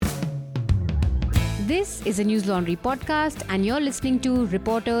This is a News Laundry podcast, and you're listening to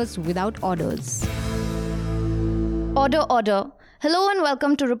Reporters Without Orders. Order, order. Hello and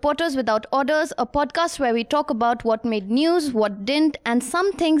welcome to Reporters Without Orders, a podcast where we talk about what made news, what didn't, and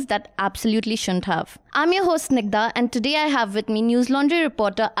some things that absolutely shouldn't have. I'm your host Snigdha, and today I have with me News Laundry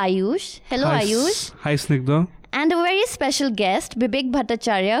reporter Ayush. Hello, Hi, Ayush. Hi, Snigdha. And a very special guest, Bibek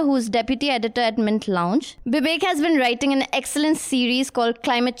Bhattacharya, who is deputy editor at Mint Lounge. Bibek has been writing an excellent series called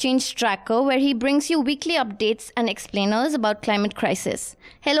Climate Change Tracker, where he brings you weekly updates and explainers about climate crisis.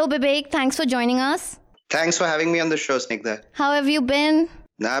 Hello, Bibek. Thanks for joining us. Thanks for having me on the show, Snigdha. How have you been?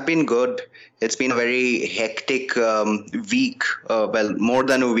 I've been good. It's been a very hectic week, more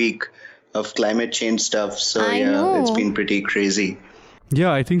than a week of climate change stuff. So I know. It's been pretty crazy.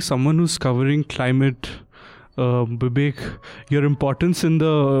 Yeah, I think someone who's covering climate, Bibek, your importance in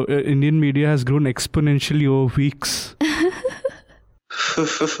the Indian media has grown exponentially over weeks.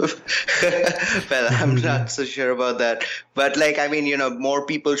 Well, I'm not so sure about that. But more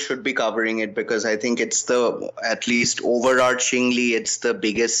people should be covering it because I think it's at least overarchingly, it's the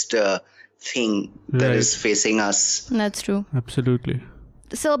biggest thing that is facing us. That's true. Absolutely.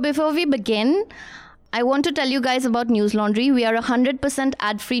 So before we begin, I want to tell you guys about News Laundry. We are a 100%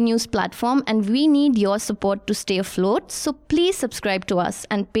 ad-free news platform and we need your support to stay afloat. So please subscribe to us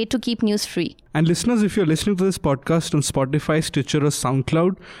and pay to keep news free. And listeners, if you're listening to this podcast on Spotify, Stitcher or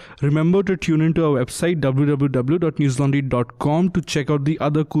SoundCloud, remember to tune into our website www.newslaundry.com to check out the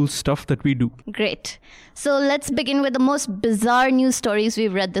other cool stuff that we do. Great. So let's begin with the most bizarre news stories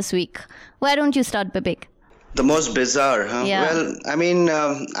we've read this week. Why don't you start, Bibek? The most bizarre, huh? Yeah. Well,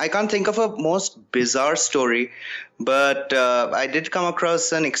 I can't think of a most bizarre story, but I did come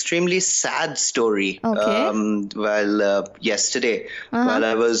across an extremely sad story yesterday while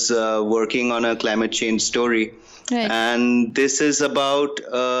I was working on a climate change story. Right. And this is about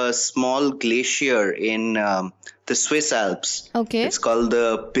a small glacier in the Swiss Alps. Okay. It's called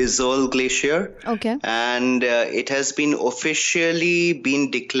the Pizol Glacier. Okay. And it has been officially been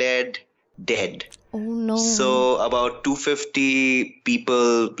declared dead. Oh, no. So about 250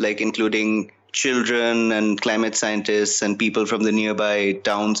 people, including children and climate scientists and people from the nearby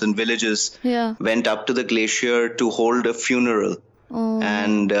towns and villages, went up to the glacier to hold a funeral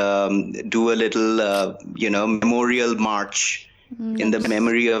and do a little, memorial march in the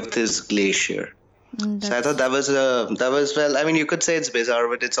memory of this glacier. So I thought that was you could say it's bizarre,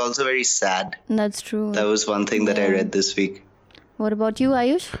 but it's also very sad. That's true. That was one thing that I read this week. What about you,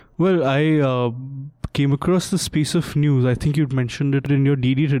 Ayush? Well, I came across this piece of news. I think you'd mentioned it in your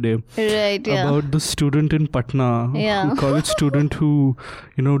DD today. Right, yeah. About the student in Patna, a college student who,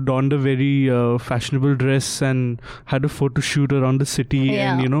 donned a very fashionable dress and had a photo shoot around the city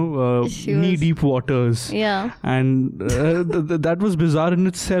and, knee-deep waters. Yeah. And that was bizarre in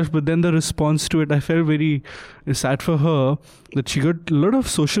itself. But then the response to it, I felt very sad for her that she got a lot of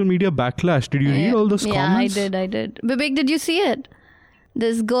social media backlash. Did you read all those comments? Yeah, I did. Bibek, did you see it?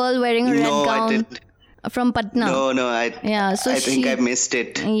 This girl wearing a red gown. I didn't. From Patna. I think I missed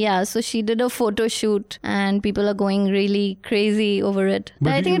it. Yeah, so she did a photo shoot and people are going really crazy over it.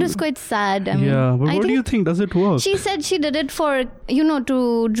 But I think it was quite sad. But what do you think? Does it work? She said she did it for,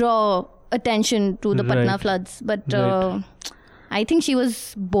 to draw attention to the Patna floods. But I think she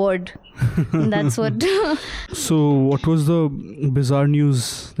was bored. That's what. So what was the bizarre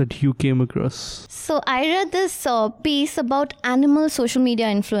news that you came across? So I read this piece about animal social media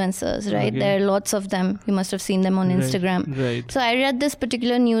influencers, right? Okay. There are lots of them. You must have seen them on Instagram. Right. So I read this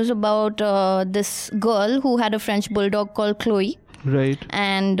particular news about this girl who had a French bulldog called Chloe. Right.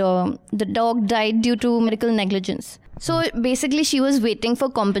 And the dog died due to medical negligence. So basically she was waiting for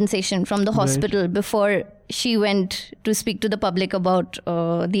compensation from the hospital before she went to speak to the public about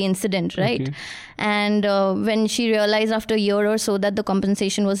the incident, right? Okay. And when she realized after a year or so that the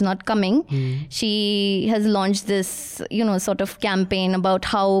compensation was not coming, she has launched this, sort of campaign about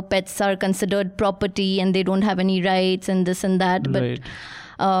how pets are considered property and they don't have any rights and this and that. But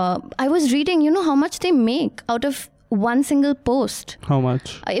I was reading, how much they make out of one single post. How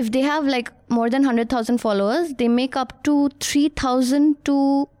much? If they have more than 100,000 followers, they make up to $3,000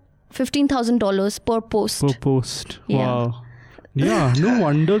 to $15,000 per post. Per post. Yeah. Wow. Yeah, no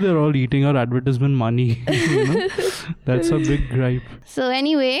wonder they're all eating our advertisement money. That's a big gripe. So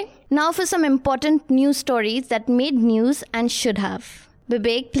anyway, now for some important news stories that made news and should have.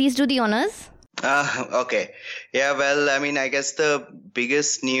 Bibek, please do the honors. Okay. Yeah, well, I guess the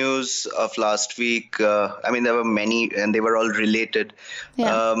biggest news of last week, there were many and they were all related.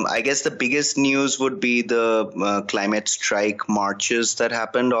 Yeah. I guess the biggest news would be the climate strike marches that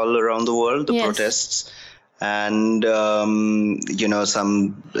happened all around the world, the protests. And,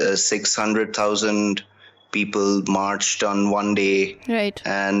 some 600,000 people marched on one day. Right.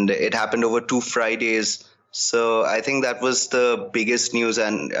 And it happened over 2 Fridays. So I think that was the biggest news.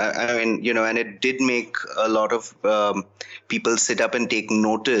 And and it did make a lot of people sit up and take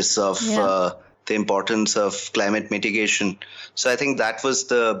notice of the importance of climate mitigation. So I think that was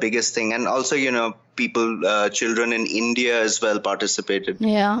the biggest thing. And also, children in India as well participated.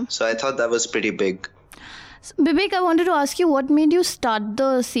 Yeah. So I thought that was pretty big. So, Vivek, I wanted to ask you, what made you start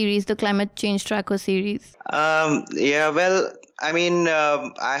the series, the Climate Change Tracker series? I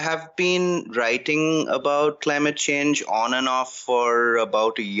have been writing about climate change on and off for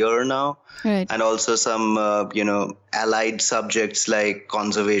about a year now. Right. And also some, allied subjects like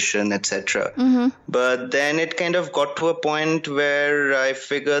conservation, etc. Mm-hmm. But then it kind of got to a point where I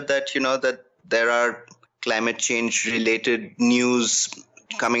figured that, that there are climate change related news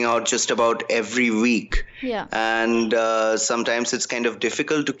coming out just about every week. Yeah. And sometimes it's kind of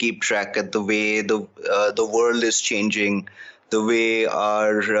difficult to keep track at the way the world is changing. The way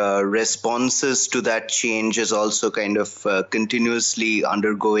our responses to that change is also kind of continuously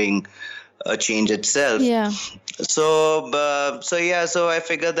undergoing a change itself. Yeah. So I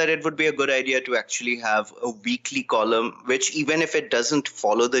figured that it would be a good idea to actually have a weekly column, which even if it doesn't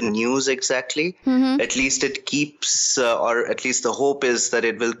follow the news exactly, at least it keeps, or at least the hope is that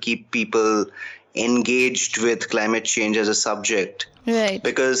it will keep people engaged with climate change as a subject. Right.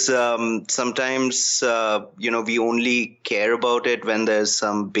 Because sometimes, we only care about it when there's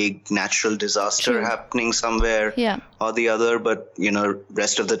some big natural disaster happening somewhere or the other. But,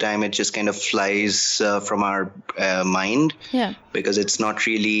 rest of the time, it just kind of flies from our mind. Yeah. Because it's not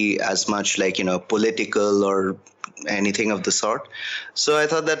really as much like, political or anything of the sort. So I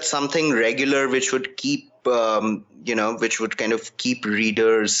thought that something regular which would keep which would kind of keep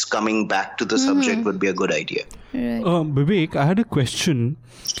readers coming back to the subject would be a good idea. Right. Vivek, I had a question.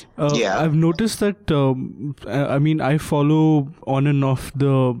 I've noticed that, I follow on and off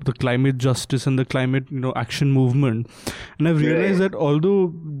the climate justice and the climate, action movement. And I've realized that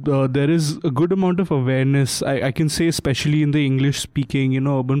although there is a good amount of awareness, I can say especially in the English speaking,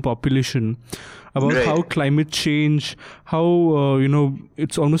 urban population, about how climate change, how,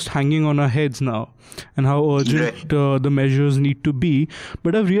 it's almost hanging on our heads now, and how urgent the measures need to be.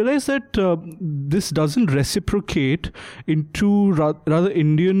 But I've realized that this doesn't reciprocate into rather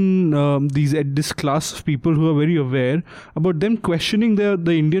Indian, this class of people who are very aware about them questioning the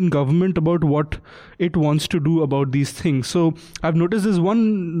Indian government about what it wants to do about these things. So I've noticed there's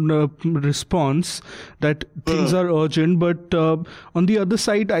one response that things are urgent, but on the other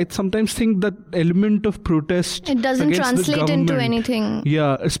side, I sometimes think that element of protest, it doesn't translate into anything.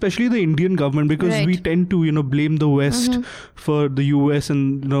 Yeah, especially the Indian government, because we tend to blame the West for the US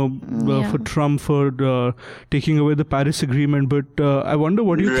and for Trump for taking away the Paris Agreement. But I wonder,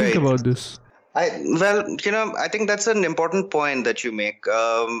 what do you think about this? I think that's an important point that you make.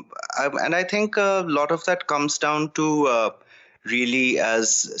 And I think a lot of that comes down to really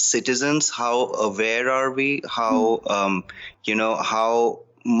as citizens, how aware are we? How, how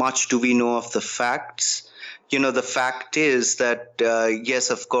much do we know of the facts? The fact is that, yes,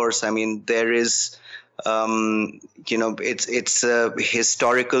 of course, there is, it's a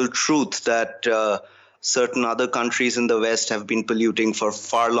historical truth that certain other countries in the West have been polluting for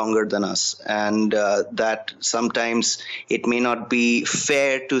far longer than us. And that sometimes it may not be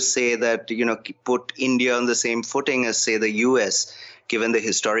fair to say that, put India on the same footing as, say, the US, given the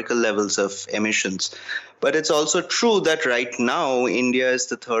historical levels of emissions. But it's also true that right now, India is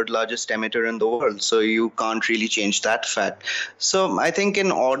the third largest emitter in the world. So you can't really change that fact. So I think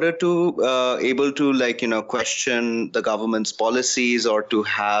in order to able to question the government's policies or to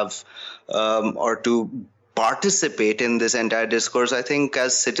have or to participate in this entire discourse, I think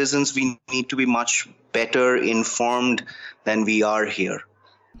as citizens, we need to be much better informed than we are here.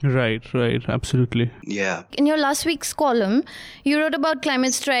 Right, absolutely. Yeah. In your last week's column, you wrote about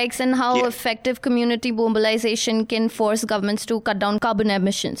climate strikes and how effective community mobilization can force governments to cut down carbon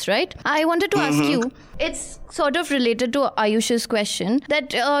emissions, right? I wanted to ask you, it's sort of related to Ayush's question,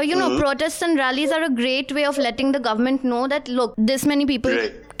 that, protests and rallies are a great way of letting the government know that, look, this many people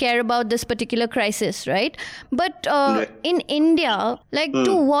care about this particular crisis, right? But in India,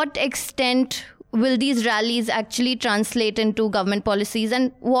 to what extent will these rallies actually translate into government policies, and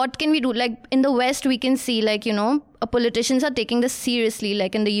what can we do? In the West, we can see politicians are taking this seriously.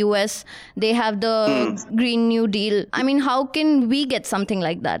 In the US, they have the Green New Deal. How can we get something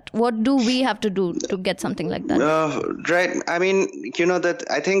like that? What do we have to do to get something like that? Right. That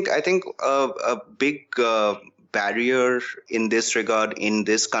I think a big barrier in this regard in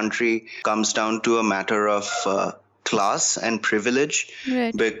this country comes down to a matter of class and privilege.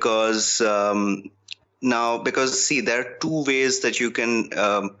 Right. Because see, there are two ways that you can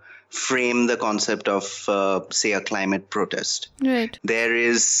frame the concept of, say, a climate protest. Right. There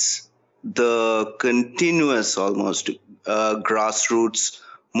is the continuous, almost grassroots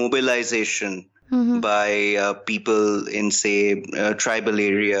mobilization by people in, say, tribal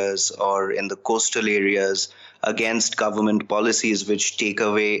areas or in the coastal areas against government policies which take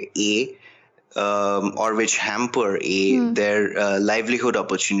away or which hamper their livelihood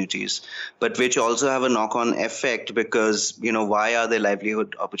opportunities, but which also have a knock-on effect because, why are their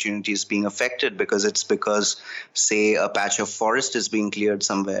livelihood opportunities being affected? Because, say, a patch of forest is being cleared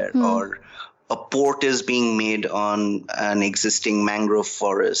somewhere or a port is being made on an existing mangrove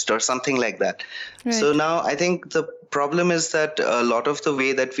forest or something like that. Right. So now I think the problem is that a lot of the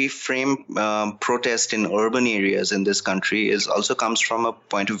way that we frame protest in urban areas in this country also comes from a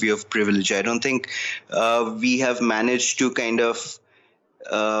point of view of privilege. I don't think we have managed to kind of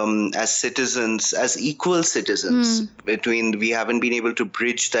as citizens, as equal citizens, we haven't been able to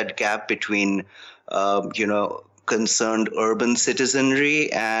bridge that gap between, concerned urban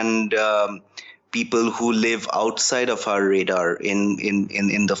citizenry and people who live outside of our radar in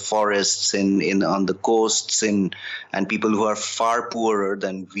the forests, on the coasts, and people who are far poorer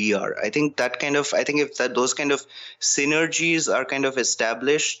than we are. I think if those kind of synergies are kind of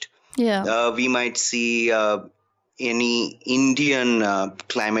established, we might see any Indian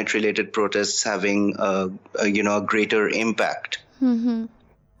climate-related protests having a greater impact. Mm-hmm.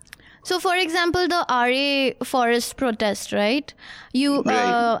 So, for example, the RA forest protest, right?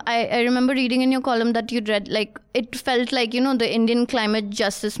 I remember reading in your column that you read, like, it felt like, the Indian climate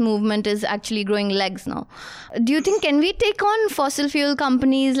justice movement is actually growing legs now. Do you think, can we take on fossil fuel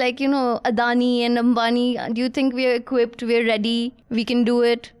companies like, Adani and Ambani? Do you think we are equipped, we are ready, we can do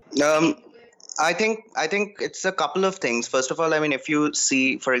it? I think it's a couple of things. First of all, if you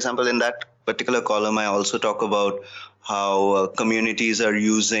see, for example, in that particular column, I also talk about how communities are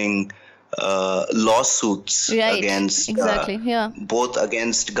using lawsuits against both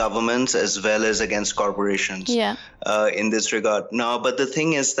against governments as well as against corporations in this regard. Now, but the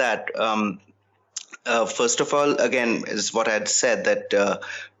thing is that first of all, again, is what I had said, that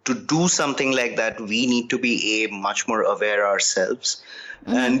to do something like that, we need to be much more aware ourselves.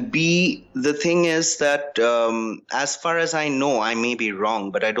 And B, the thing is that as far as I know, I may be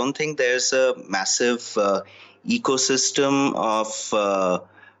wrong, but I don't think there's a massive ecosystem of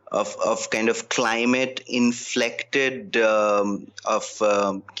kind of climate inflected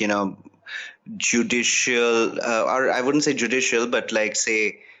judicial or I wouldn't say judicial, but like,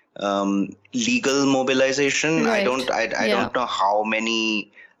 say, legal mobilization. Right. I don't know how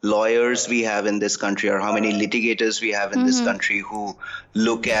many lawyers we have in this country or how many litigators we have in this country who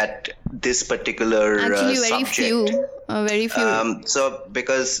look at this particular subject. Very few. So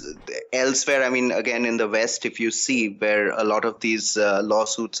because elsewhere, again, in the West, if you see where a lot of these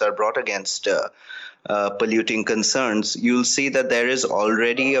lawsuits are brought against polluting concerns, you'll see that there is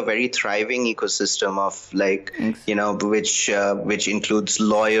already a very thriving ecosystem of which includes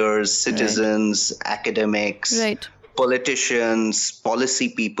lawyers, citizens, academics, politicians, policy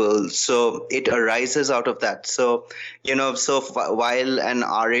people. So it arises out of that. So, while an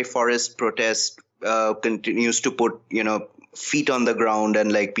RA forest protest continues to put, feet on the ground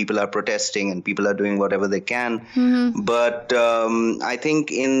and like people are protesting and people are doing whatever they can. But I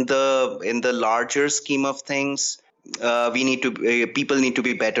think in the larger scheme of things, people need to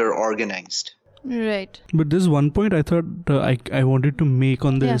be better organized. Right. But there's one point I thought I wanted to make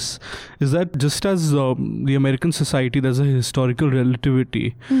on this is that just as the American society, there's a historical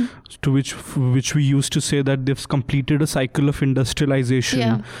relativity to which we used to say that they've completed a cycle of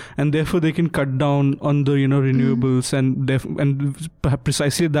industrialization and therefore they can cut down on the renewables and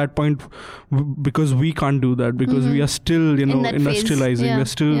precisely at that point, because we can't do that because we are still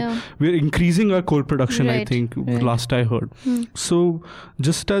industrializing, we're increasing our coal production. I think last I heard. So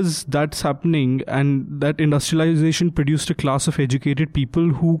just as that's happening, and that industrialization produced a class of educated people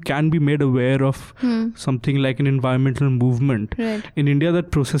who can be made aware of something like an environmental movement. In India,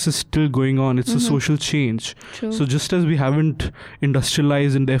 that process is still going on. It's a social change. So just as we haven't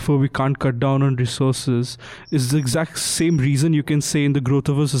industrialized and therefore we can't cut down on resources, is the exact same reason you can say in the growth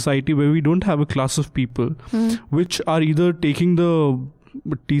of a society where we don't have a class of people which are either taking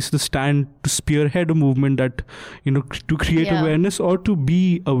at least the stand to spearhead a movement that to create awareness or to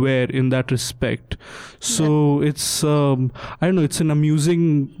be aware in that respect. So it's I don't know, it's an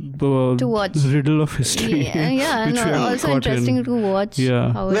amusing to watch. riddle of history. And also interesting to watch.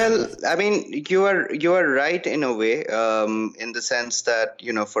 Yeah. Well, I mean, you are right in a way, in the sense that,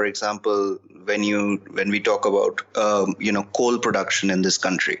 for example, when we talk about coal production in this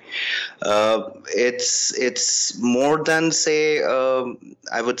country, it's more than, say,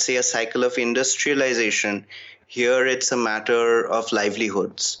 I would say, a cycle of industrialization. Here it's a matter of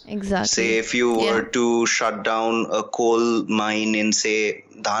livelihoods. Exactly. Say if you were to shut down a coal mine in, say,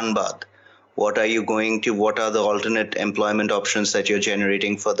 Dhanbad, what are the alternate employment options that you're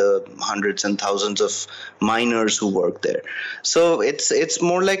generating for the hundreds and thousands of miners who work there? So it's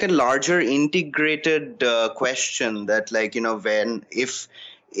more like a larger integrated question that, like,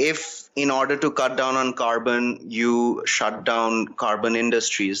 if in order to cut down on carbon, you shut down carbon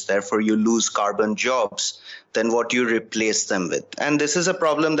industries, therefore you lose carbon jobs, then what do you replace them with? And this is a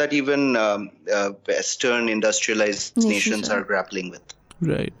problem that even Western industrialized nations are grappling with.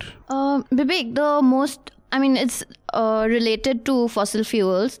 Right. Vivek, it's related to fossil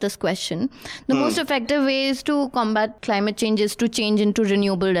fuels, this question. The most effective way is to combat climate change is to change into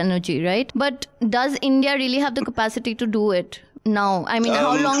renewable energy, right? But does India really have the capacity to do it now? I mean,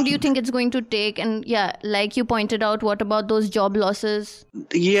 how long do you think it's going to take? And like you pointed out, what about those job losses?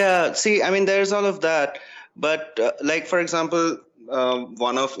 Yeah, see, I mean, there's all of that. But like, for example,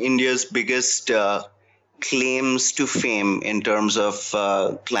 one of India's biggest claims to fame in terms of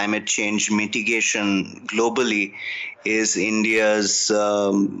climate change mitigation globally is India's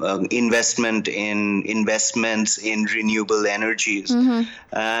investments in renewable energies. Mm-hmm.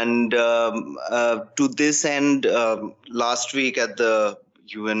 And to this end, last week at the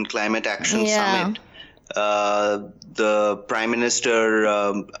UN Climate Action Summit, the Prime Minister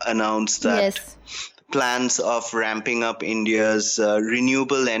announced that plans of ramping up India's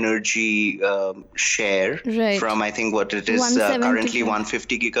renewable energy share from, I think, what it is currently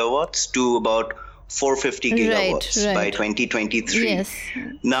 150 gigawatts to about 450 gigawatts by 2023. Yes.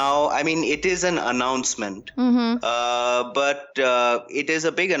 Now, I mean, it is an announcement, but it is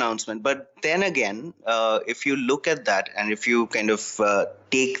a big announcement. But then again, if you look at that and if you kind of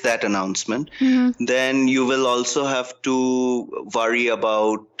take that announcement, then you will also have to worry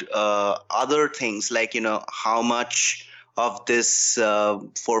about other things like, how much of this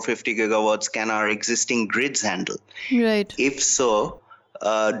 450 gigawatts can our existing grids handle? Right. If so,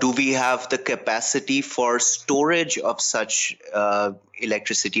 do we have the capacity for storage of such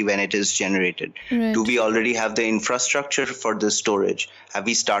electricity when it is generated? Right. Do we already have the infrastructure for this storage? Have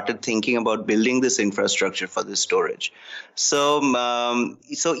we started thinking about building this infrastructure for this storage? So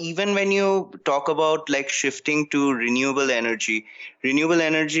even when you talk about like shifting to renewable energy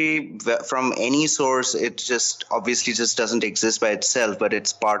from any source, it just obviously just doesn't exist by itself, but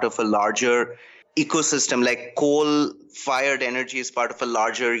it's part of a larger ecosystem. Like coal-fired energy is part of a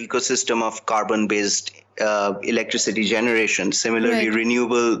larger ecosystem of carbon-based electricity generation. Similarly,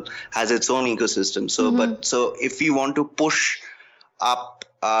 renewable has its own ecosystem. So if we want to push up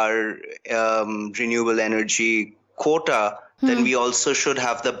our renewable energy quota, then we also should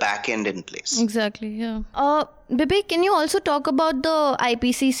have the back end in place. Exactly, yeah. Bibik, can you also talk about the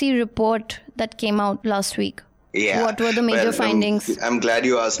IPCC report that came out last week? Yeah. What were the major findings? I'm glad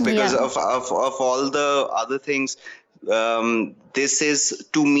you asked because of all the other things. This is,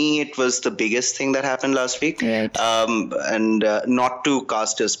 to me, it was the biggest thing that happened last week. Right. And not to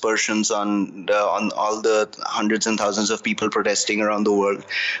cast aspersions on all the hundreds and thousands of people protesting around the world,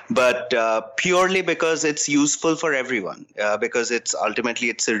 but purely because it's useful for everyone. Because it's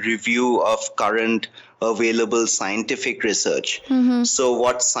a review of current available scientific research. So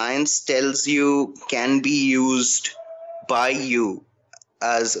what science tells you can be used by you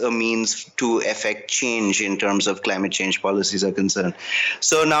as a means to effect change in terms of climate change policies are concerned.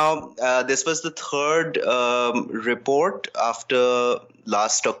 So now this was the third report. After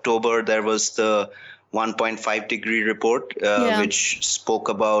last October, there was the 1.5 degree report, which spoke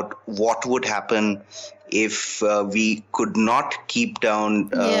about what would happen if we could not keep down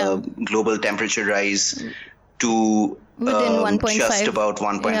global temperature rise to just about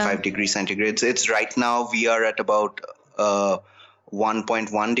 1.5 degrees centigrade. It's right now we are at about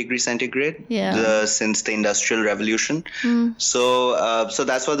 1.1 degrees centigrade since the Industrial Revolution. So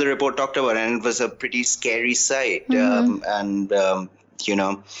that's what the report talked about, and it was a pretty scary sight.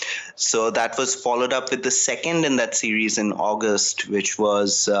 So that was followed up with the second in that series in August, which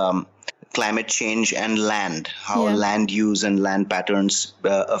was climate change and land, how land use and land patterns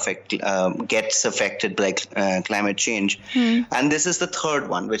gets affected by climate change. And this is the third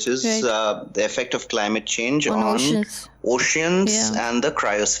one, which is the effect of climate change on oceans and the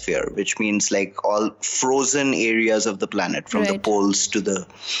cryosphere, which means like all frozen areas of the planet, from the poles to the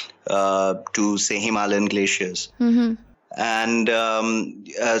to say Himalayan glaciers. And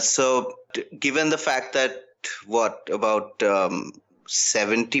so given the fact that about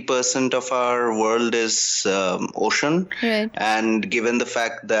 70% of our world is ocean, and given the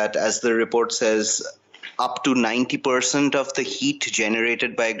fact that, as the report says, up to 90% of the heat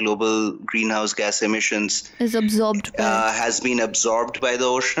generated by global greenhouse gas emissions is absorbed has been absorbed by the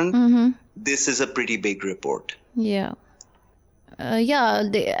ocean. This is a pretty big report. I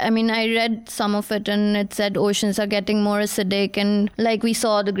read some of it, and it said oceans are getting more acidic, and like we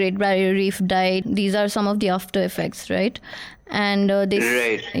saw, the Great Barrier Reef died. These are some of the after effects, right? And I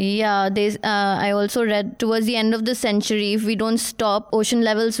also read towards the end of the century, if we don't stop, ocean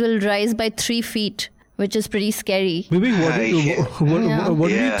levels will rise by 3 feet, which is pretty scary. Maybe what do you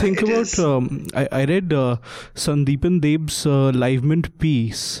think about? I read Sandeepan Deb's Livement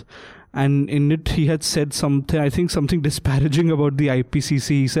piece. And in it, he had said something disparaging about the IPCC.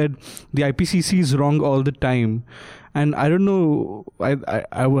 He said the IPCC is wrong all the time. And I don't know, I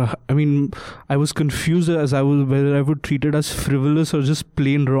was confused whether I would treat it as frivolous or just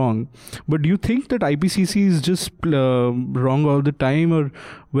plain wrong. But do you think that IPCC is just wrong all the time, or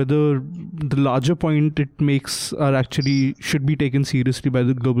whether the larger point it makes are actually should be taken seriously by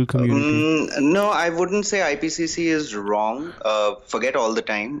the global community? No, I wouldn't say IPCC is wrong. Forget all the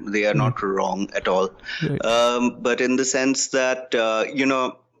time. They are not wrong at all. Right. But in the sense that,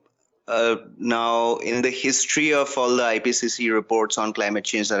 now, in the history of all the IPCC reports on climate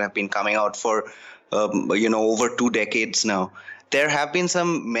change that have been coming out for, over 2 decades now, there have been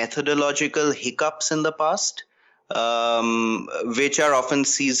some methodological hiccups in the past, which are often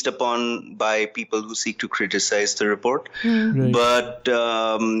seized upon by people who seek to criticize the report. Right. But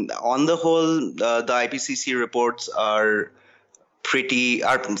on the whole, the IPCC reports are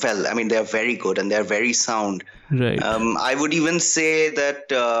they're very good and they're very sound. Right. I would even say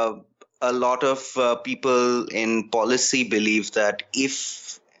that a lot of people in policy believe that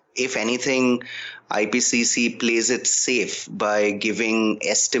if anything, IPCC plays it safe by giving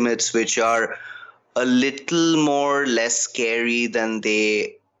estimates which are a little more less scary than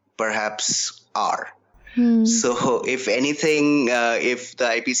they perhaps are. So if anything, if the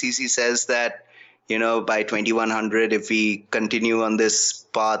IPCC says that, by 2100, if we continue on this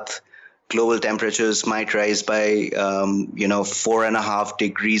path, global temperatures might rise by, 4.5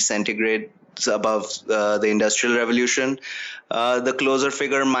 degrees centigrade above the Industrial Revolution. The closer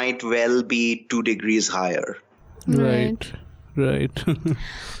figure might well be 2 degrees higher. Right.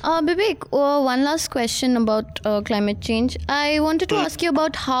 Vivek, one last question about climate change. I wanted to ask you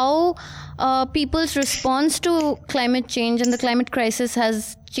about how people's response to climate change and the climate crisis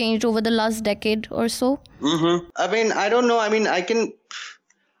has changed over the last decade or so. I don't know. I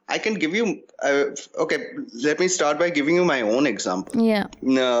can give you, let me start by giving you my own example. Yeah.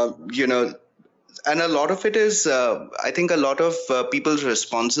 And a lot of it is, I think a lot of people's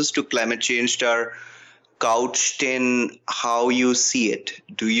responses to climate change are couched in how you see it.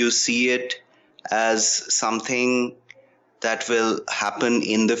 Do you see it as something that will happen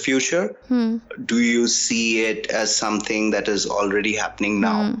in the future? Do you see it as something that is already happening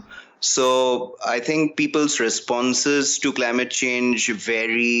now? So I think people's responses to climate change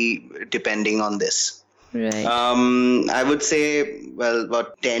vary depending on this. Right. I would say,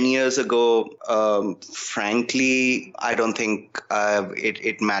 about 10 years ago, frankly, I don't think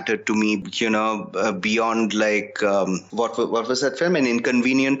it mattered to me, beyond what was that film? An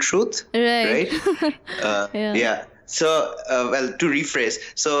Inconvenient Truth? Right? Yeah. So, to rephrase,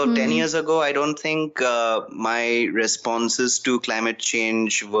 10 years ago, I don't think my responses to climate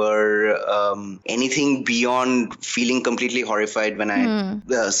change were anything beyond feeling completely horrified when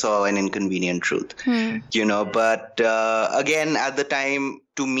I saw An Inconvenient Truth. But again, at the time,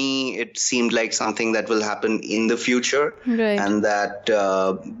 to me, it seemed like something that will happen in the future, right. And that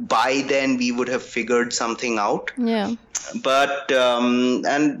by then we would have figured something out. Yeah. But some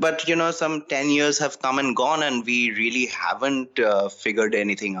 10 years have come and gone, and we really haven't figured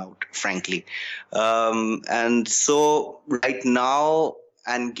anything out, frankly. And so right now,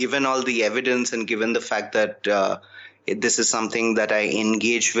 and given all the evidence and given the fact that this is something that I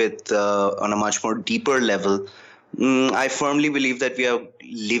engage with on a much more deeper level, I firmly believe that we are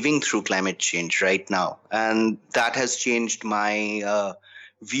living through climate change right now. And that has changed my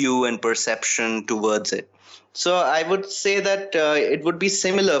view and perception towards it. So I would say that it would be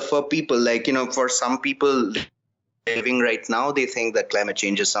similar for people. Like, for some people living right now, they think that climate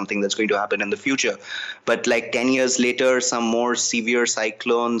change is something that's going to happen in the future. But like 10 years later, some more severe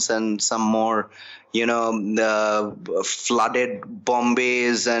cyclones and some more, flooded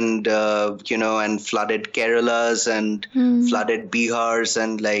Bombays and, and flooded Keralas and flooded Bihars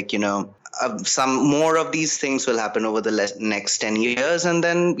and some more of these things will happen over the next 10 years. And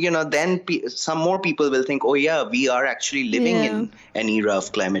then, some more people will think, oh, yeah, we are actually living in an era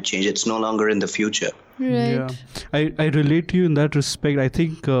of climate change. It's no longer in the future. Right. Yeah, I relate to you in that respect. I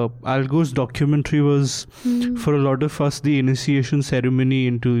think Al Gore's documentary was, for a lot of us, the initiation ceremony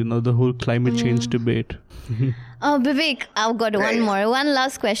into the whole climate change debate. Vivek, I've got one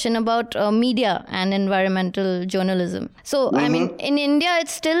last question about media and environmental journalism. So, I mean, in India,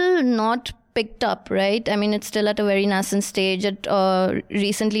 it's still not picked up, right? I mean, it's still at a very nascent stage.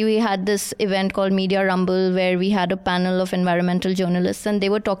 Recently, we had this event called Media Rumble where we had a panel of environmental journalists, and they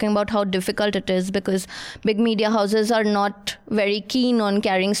were talking about how difficult it is because big media houses are not very keen on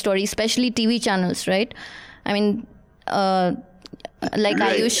carrying stories, especially TV channels, right? I mean, like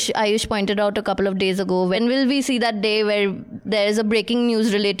right. Ayush pointed out a couple of days ago, when will we see that day where there is a breaking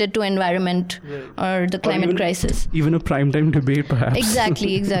news related to environment or the climate crisis? Even a primetime debate, perhaps.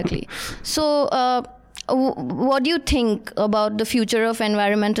 Exactly. So, what do you think about the future of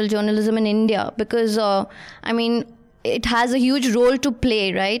environmental journalism in India? Because, I mean, it has a huge role to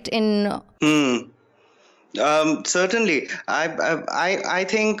play, right? Certainly. I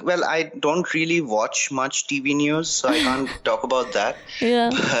think, well, I don't really watch much TV news, so I can't talk about that. Yeah.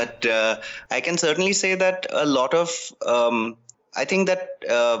 But I can certainly say that a lot of, I think that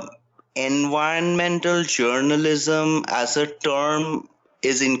environmental journalism as a term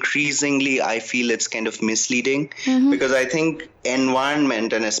is increasingly, I feel it's kind of misleading because I think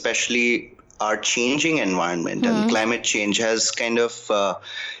environment, and especially our changing environment and climate change, has kind of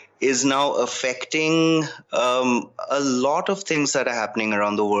is now affecting a lot of things that are happening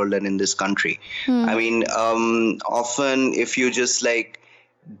around the world and in this country. I mean, often if you just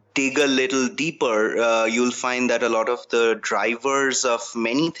dig a little deeper, you'll find that a lot of the drivers of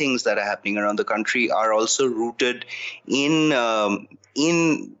many things that are happening around the country are also rooted in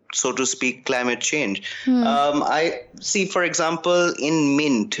so to speak, climate change. I see, for example, in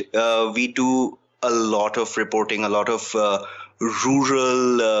Mint, we do a lot of reporting, a lot of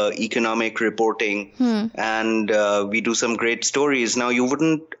rural economic reporting, and we do some great stories. Now,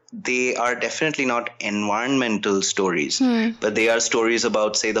 they are definitely not environmental stories, but they are stories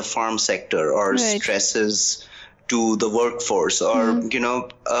about, say, the farm sector or stresses to the workforce or,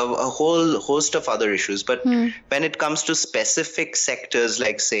 a whole host of other issues. But when it comes to specific sectors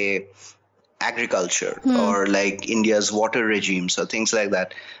like, say, agriculture or like India's water regimes or things like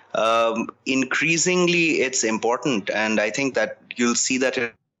that, increasingly it's important. And I think that you'll see that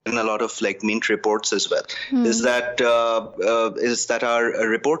in a lot of Mint reports as well, is that our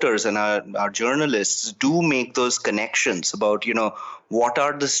reporters and our journalists do make those connections about, what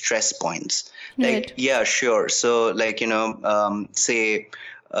are the stress points? Right. Yeah, sure. So say,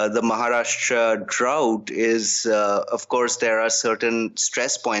 the Maharashtra drought is, of course, there are certain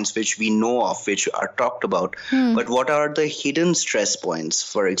stress points which we know of, which are talked about. But what are the hidden stress points,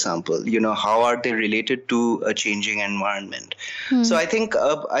 for example? How are they related to a changing environment? So I think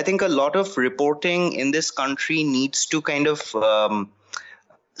a lot of reporting in this country needs to kind of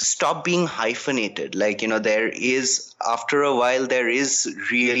stop being hyphenated. There is, after a while, there is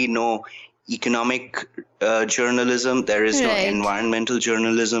really no economic journalism, there is no environmental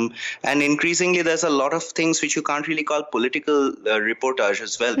journalism, and increasingly there's a lot of things which you can't really call political reportage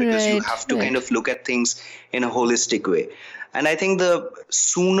as well, because you have to kind of look at things in a holistic way. And I think the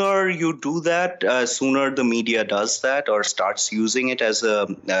sooner you do that, sooner the media does that or starts using it as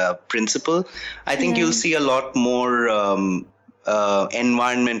a principle, I think you'll see a lot more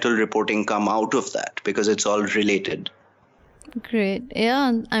environmental reporting come out of that, because it's all related. Great.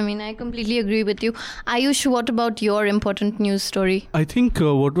 Yeah, I mean, I completely agree with you. Ayush, what about your important news story? I think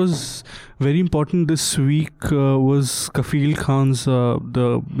what was very important this week was Kafeel Khan's,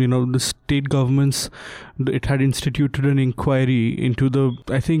 the state governments, it had instituted an inquiry into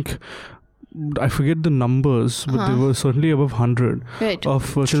I think I forget the numbers, but they were certainly above 100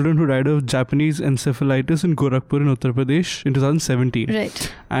 of children who died of Japanese encephalitis in Gorakhpur in Uttar Pradesh in 2017.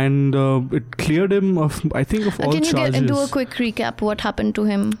 Right. And it cleared him of, I think, of all charges. Can you do a quick recap? What happened to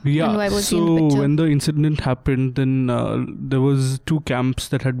him? Yeah. And why was he in the picture? When the incident happened, then there was 2 camps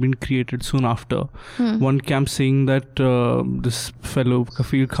that had been created soon after. One camp saying that this fellow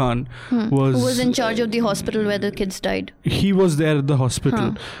Kafeel Khan who was in charge of the hospital where the kids died. He was there at the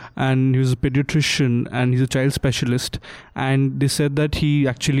hospital, and he was a pediatrician and he's a child specialist. And they said that he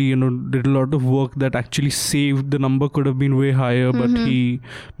actually, did a lot of work that actually saved. The number could have been way higher, but he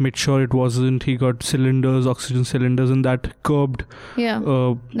made sure it wasn't. He got cylinders, oxygen cylinders, and that curbed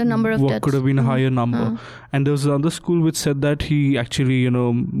the number of what deaths. could have been a higher number. And there was another school which said that he actually,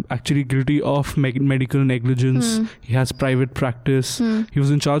 actually guilty of medical negligence. He has private practice. He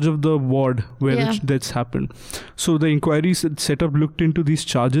was in charge of the ward where the deaths happened. So the inquiry set up looked into these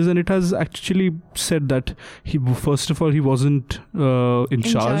charges, and it has actually said that first of all, he wasn't in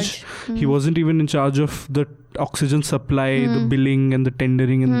charge. He wasn't even in charge of the oxygen supply, the billing and the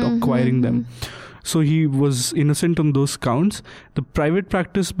tendering and acquiring them. So he was innocent on those counts. The private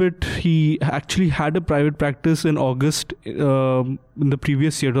practice bit, he actually had a private practice in August in the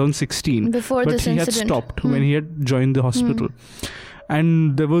previous year, 2016. Before this incident. But he had stopped when he had joined the hospital.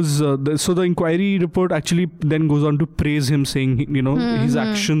 And there was, so the inquiry report actually then goes on to praise him, saying, his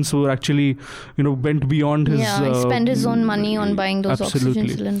actions were actually, went beyond his... he spent his own money on buying those oxygen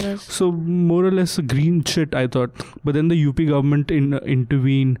cylinders. So more or less a green shit, I thought. But then the UP government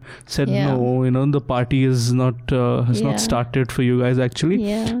intervened, said, no, the party is not has not started for you guys actually.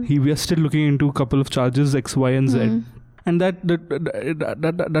 We are still looking into a couple of charges, X, Y, and Z. And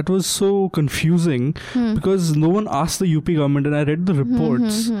that was so confusing because no one asked the UP government, and I read the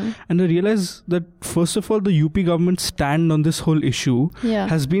reports and I realized that first of all the UP government's stand on this whole issue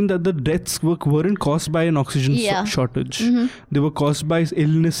has been that the deaths weren't caused by an oxygen shortage. They were caused by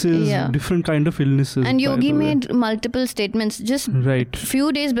illnesses, different kind of illnesses. And Yogi made multiple statements just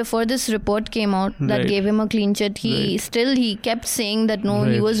few days before this report came out that gave him a clean chit. He kept saying that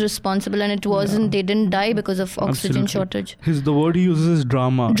he was responsible and it wasn't, they didn't die because of oxygen shortage. The word he uses is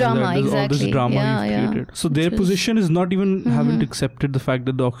drama. Exactly. All this drama he's created. So their position is not even haven't accepted the fact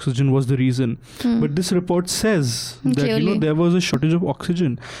that the oxygen was the reason. But this report says that there was a shortage of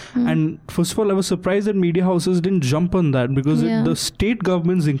oxygen. And first of all, I was surprised that media houses didn't jump on that because the state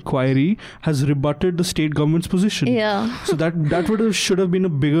government's inquiry has rebutted the state government's position. So that should have been a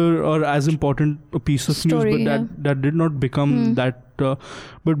bigger or as important a piece of story, news, but that did not become that.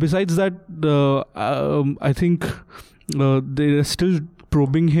 But besides that, I think they are still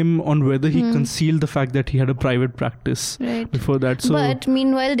probing him on whether he concealed the fact that he had a private practice before that. So, but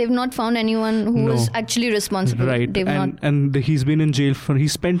meanwhile, they've not found anyone who was actually responsible. And he's been in jail he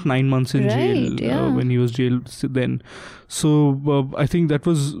spent 9 months in jail when he was jailed then. So I think that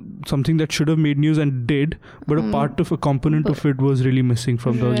was something that should have made news and did, but a component of it was really missing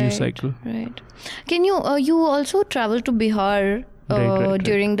from the news cycle. Can you also traveled to Bihar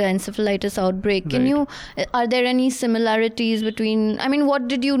during the encephalitis outbreak? Are there any similarities between, what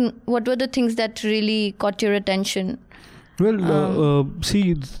were the things that really caught your attention? Well,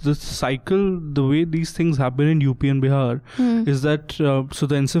 see, the cycle, the way these things happen in UP and Bihar is that, so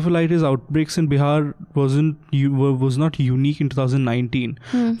the encephalitis outbreaks in Bihar was not unique in 2019.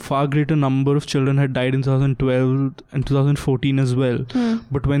 Far greater number of children had died in 2012 and 2014 as well.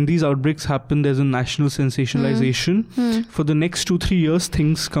 But when these outbreaks happen, there's a national sensationalization. For the next 2-3 years,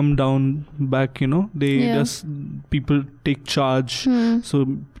 things come down back, people take charge. So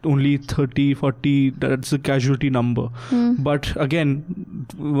only 30, 40, that's the casualty number. But again,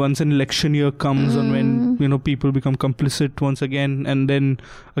 once an election year comes and when, people become complicit once again, and then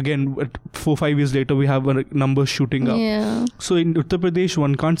again, 4-5 years later, we have a number shooting up. So in Uttar Pradesh,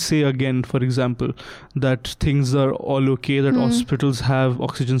 one can't say again, for example, that things are all okay, that hospitals have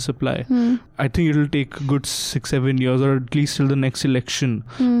oxygen supply. I think it'll take a good 6-7 years, or at least till the next election,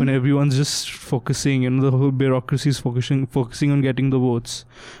 when everyone's just focusing, the whole bureaucracy is focusing on getting the votes.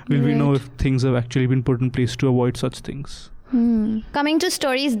 Will we know if things have actually been put in place to avoid such things? Coming to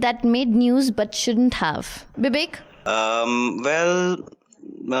stories that made news but shouldn't have. Bibek? I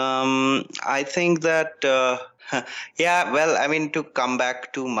think that, to come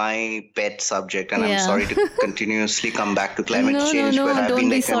back to my pet subject, and I'm sorry to continuously come back to climate change, but I've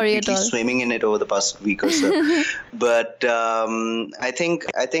been completely swimming in it over the past week or so. But I think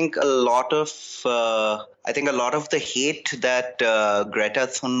a lot of the hate that Greta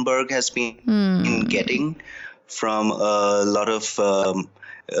Thunberg has been getting from a lot of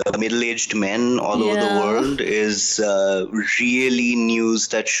middle-aged men all over the world is really news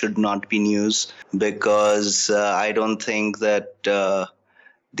that should not be news, because I don't think that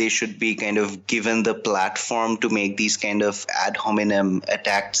they should be kind of given the platform to make these kind of ad hominem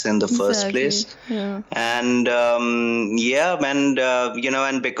attacks in the first place. Yeah. And and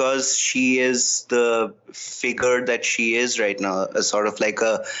because she is the figure that she is right now, a sort of like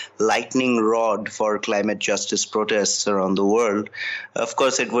a lightning rod for climate justice protests around the world, of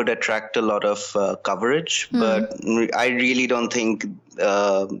course it would attract a lot of coverage, but I really don't think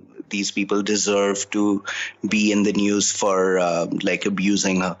these people deserve to be in the news for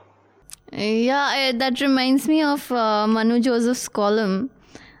abusing her. Yeah, that reminds me of Manu Joseph's column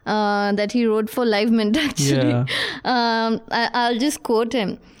that he wrote for Live Mint, actually. Yeah. I'll just quote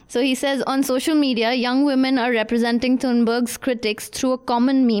him. So he says, on social media, young women are representing Thunberg's critics through a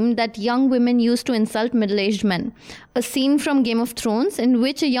common meme that young women use to insult middle-aged men. A scene from Game of Thrones in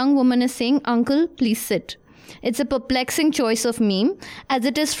which a young woman is saying, "Uncle, please sit." It's a perplexing choice of meme, as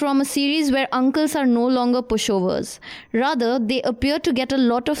it is from a series where uncles are no longer pushovers. Rather, they appear to get a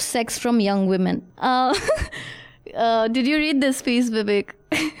lot of sex from young women. Did you read this piece, Vivek?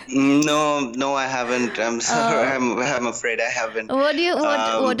 No, I haven't. I'm sorry. I'm afraid I haven't.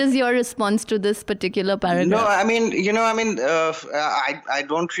 What is your response to this particular paragraph? No, I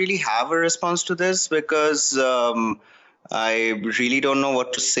don't really have a response to this, because I really don't know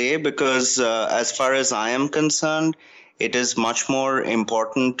what to say, because as far as I am concerned, it is much more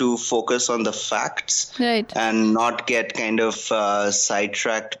important to focus on the facts, right, and not get kind of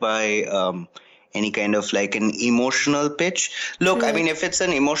sidetracked by any kind of like an emotional pitch. Look, I mean, if it's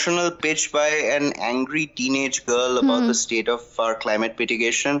an emotional pitch by an angry teenage girl about the state of our climate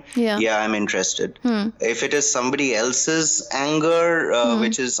mitigation, I'm interested. If it is somebody else's anger,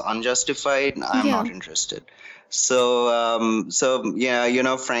 which is unjustified, I'm not interested. So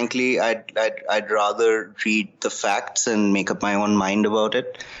frankly, I'd rather read the facts and make up my own mind about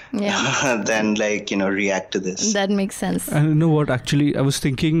it than react to this. That makes sense. And you know what? Actually, I was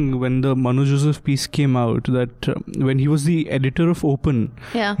thinking when the Manu Joseph piece came out that when he was the editor of Open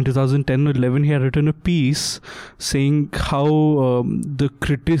in 2010 or 11, he had written a piece saying how the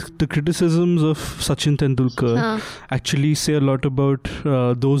criticisms of Sachin Tendulkar actually say a lot about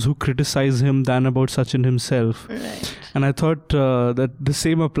those who criticize him than about Sachin himself. Right. And I thought that the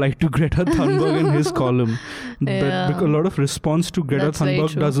same applied to Greta Thunberg in his column. But because a lot of response to Greta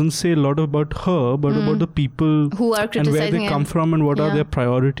Thunberg doesn't say a lot about her, but about the people who are criticizing and where they come from and what are their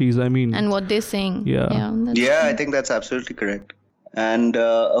priorities. I mean, and what they're saying. I think that's absolutely correct. And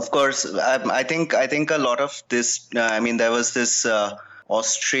of course, I think a lot of this. There was this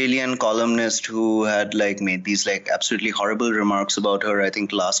Australian columnist who had made these absolutely horrible remarks about her, I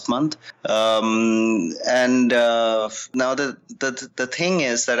think last month. And now the thing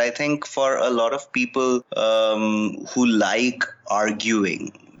is that I think for a lot of people who like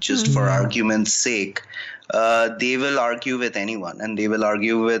arguing just for argument's sake, they will argue with anyone, and they will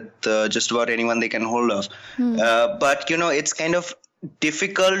argue with just about anyone they can hold of. But it's kind of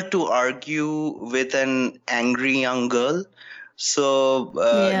difficult to argue with an angry young girl. So,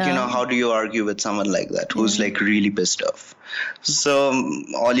 how do you argue with someone like that who's really pissed off? So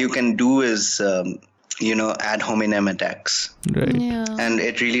all you can do is, ad hominem attacks. Right. Yeah. And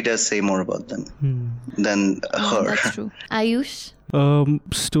it really does say more about them than her. That's true. Ayush?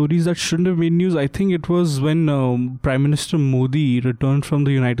 Stories that shouldn't have made news. I think it was when Prime Minister Modi returned from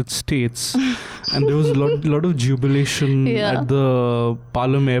the United States, and there was a lot of jubilation at the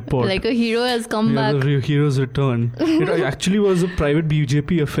Palam airport. Like a hero has come back. The hero's return. It actually was a private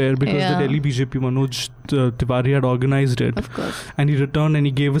BJP affair because the Delhi BJP, Manoj Tiwari, had organized it. Of course. And he returned and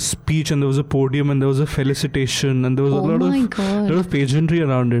he gave a speech, and there was a podium and there was a felicitation, and there was a lot of pageantry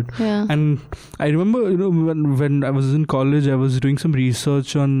around it. Yeah. And I remember, when I was in college, I was doing some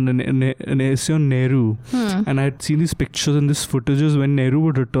research on an essay on Nehru, and I had seen these pictures and these footages when Nehru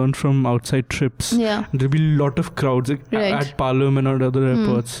would return from outside trips. Yeah. There'd be a lot of crowds at Palam and at other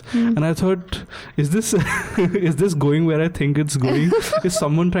airports. And I thought, is this going where I think it's going? Is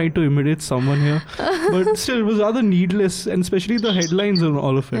someone trying to imitate someone here? But still, it was rather needless, and especially the headlines on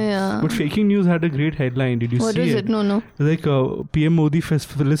all of it. Yeah. But Faking News had a great headline. Did you see it? What was it? No. Like PM Modi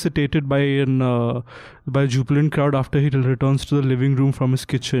felicitated by a jubilant crowd after he returns to the living room from his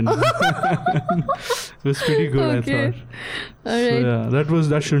kitchen. It was pretty good, I thought. All right. So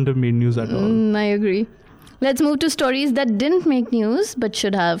that shouldn't have made news at all. I agree. Let's move to stories that didn't make news but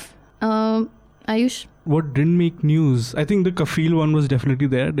should have. Ayush? What didn't make news? I think the Kafeel one was definitely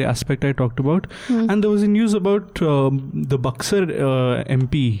there, the aspect I talked about. And there was a news about the Buxar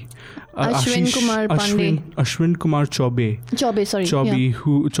MP, Ashwin Kumar Pandey. Ashwin Kumar Chaubey. Chaubey,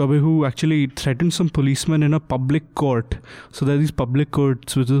 who actually threatened some policemen in a public court. So there are these public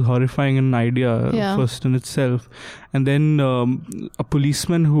courts, which is horrifying an idea first in itself. And then a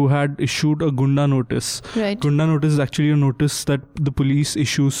policeman who had issued a Gunda notice. Right. Gunda notice is actually a notice that the police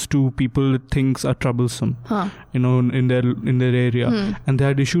issues to people it thinks are troublesome, in their area. And they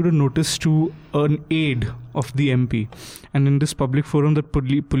had issued a notice to an aide of the MP. And in this public forum, the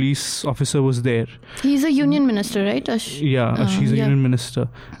police officer was there. He's a union minister, right? She's a union minister.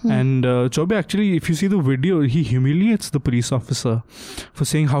 And Chaubey, actually, if you see the video, he humiliates the police officer for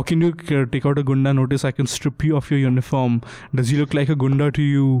saying, how can you take out a Gunda notice? I can strip you of your uniform. Does he look like a Gunda to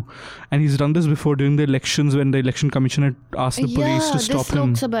you? And he's done this before during the elections when the election commission had asked the police to stop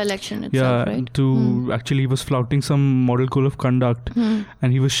him. This Lok Sabha election itself, right? Actually, he was flouting some model code of conduct.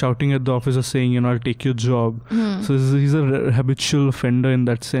 And he was shouting at the officer saying, I'll take your job. So he's a habitual offender in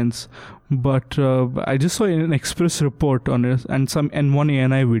that sense. But I just saw an Express report on it and one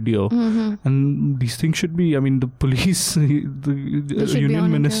ANI video. And these things should be, the police, the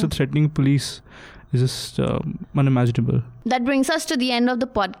union minister threatening police is just unimaginable. That brings us to the end of the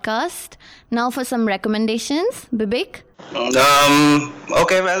podcast. Now for some recommendations. Bibek?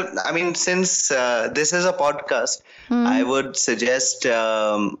 Okay, well, since this is a podcast, I would suggest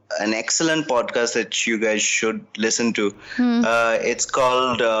an excellent podcast that you guys should listen to. It's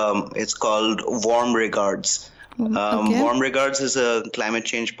called Warm Regards. Warm Regards is a climate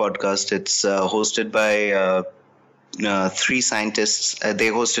change podcast. It's hosted by 3 scientists. They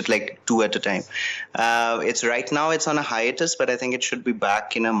host it like 2 at a time. It's on a hiatus, but I think it should be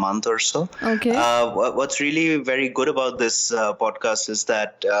back in a month or so. Okay. What's really very good about this podcast is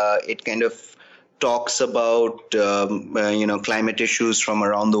that it kind of talks about climate issues from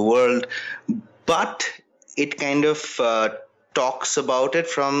around the world, but it kind of talks about it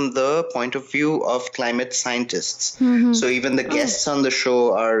from the point of view of climate scientists. So even the guests on the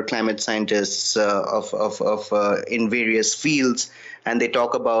show are climate scientists in various fields, and they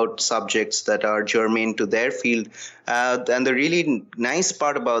talk about subjects that are germane to their field. And the really nice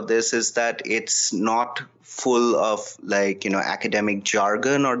part about this is that it's not full of academic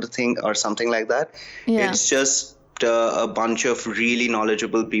jargon or something like that. Yeah. It's just a bunch of really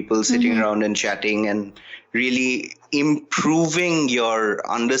knowledgeable people sitting around and chatting and really improving your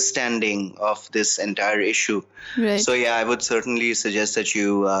understanding of this entire issue. Right. So I would certainly suggest that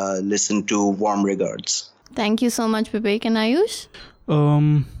you listen to Warm Regards. Thank you so much, Vivek. And Ayush?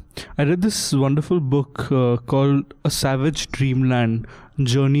 I read this wonderful book called A Savage Dreamland,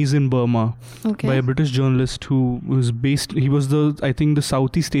 Journeys in Burma, by a British journalist who was he was the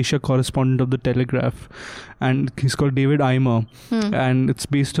Southeast Asia correspondent of the Telegraph, and he's called David Eimer, and it's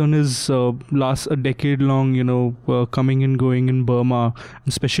based on his a decade long, coming and going in Burma,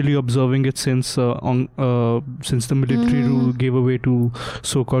 especially observing it since the military rule gave away to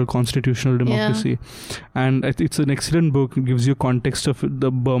so-called constitutional democracy. And it's an excellent book. It gives you context of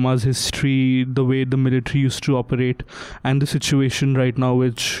the Burma's history, the way the military used to operate, and the situation right now,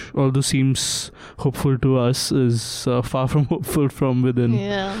 which although seems hopeful to us, is far from hopeful from within.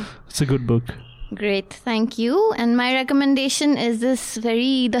 It's a good book. Great, thank you. And my recommendation is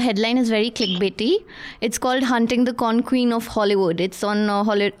the headline is very clickbaity. It's called Hunting the Con Queen of Hollywood. It's on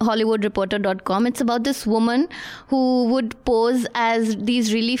HollywoodReporter.com. It's about this woman who would pose as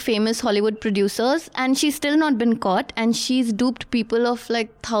these really famous Hollywood producers, and she's still not been caught, and she's duped people of like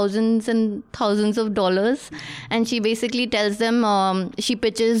thousands and thousands of dollars. And she basically tells them, she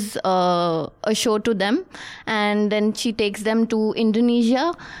pitches a show to them, and then she takes them to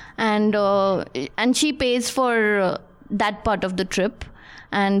Indonesia, and she pays for that part of the trip,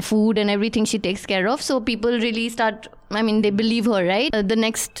 and food and everything she takes care of. So people really they believe her, right? The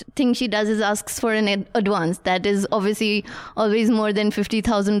next thing she does is asks for an advance that is obviously always more than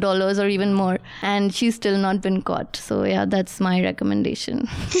 $50,000 or even more, and she's still not been caught. So that's my recommendation.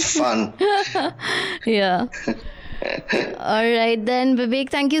 Fun. Yeah. All right then,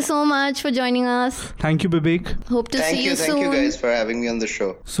 Vivek, thank you so much for joining us. Thank you, Vivek. Hope to see you soon. Thank you guys for having me on the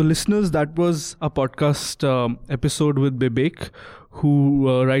show. So listeners, that was a podcast episode with Vivek,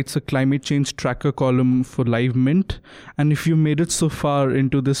 who writes a climate change tracker column for Live Mint. And if you made it so far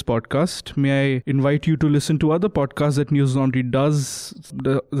into this podcast, may I invite you to listen to other podcasts that News Laundry does.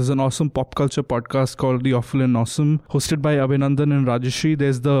 There's an awesome pop culture podcast called The Awful and Awesome, hosted by Abhinandan and Rajeshri.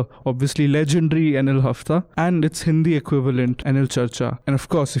 There's the obviously legendary NL Hafta, and its Hindi equivalent, NL Charcha. And of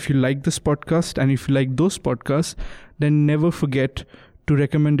course, if you like this podcast and if you like those podcasts, then never forget to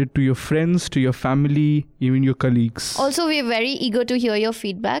recommend it to your friends, to your family, even your colleagues. Also, we are very eager to hear your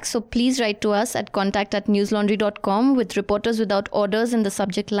feedback. So please write to us at contact@newslaundry.com with Reporters Without Orders in the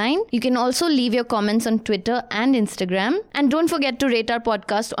subject line. You can also leave your comments on Twitter and Instagram. And don't forget to rate our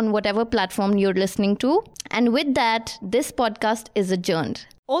podcast on whatever platform you're listening to. And with that, this podcast is adjourned.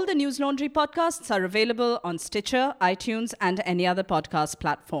 All the News Laundry podcasts are available on Stitcher, iTunes, and any other podcast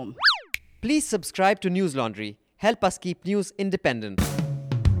platform. Please subscribe to News Laundry. Help us keep news independent.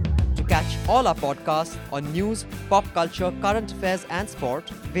 To catch all our podcasts on news, pop culture, current affairs, and sport,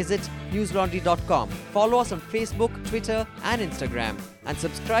 visit newslaundry.com. Follow us on Facebook, Twitter, and Instagram, and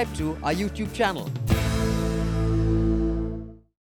subscribe to our YouTube channel.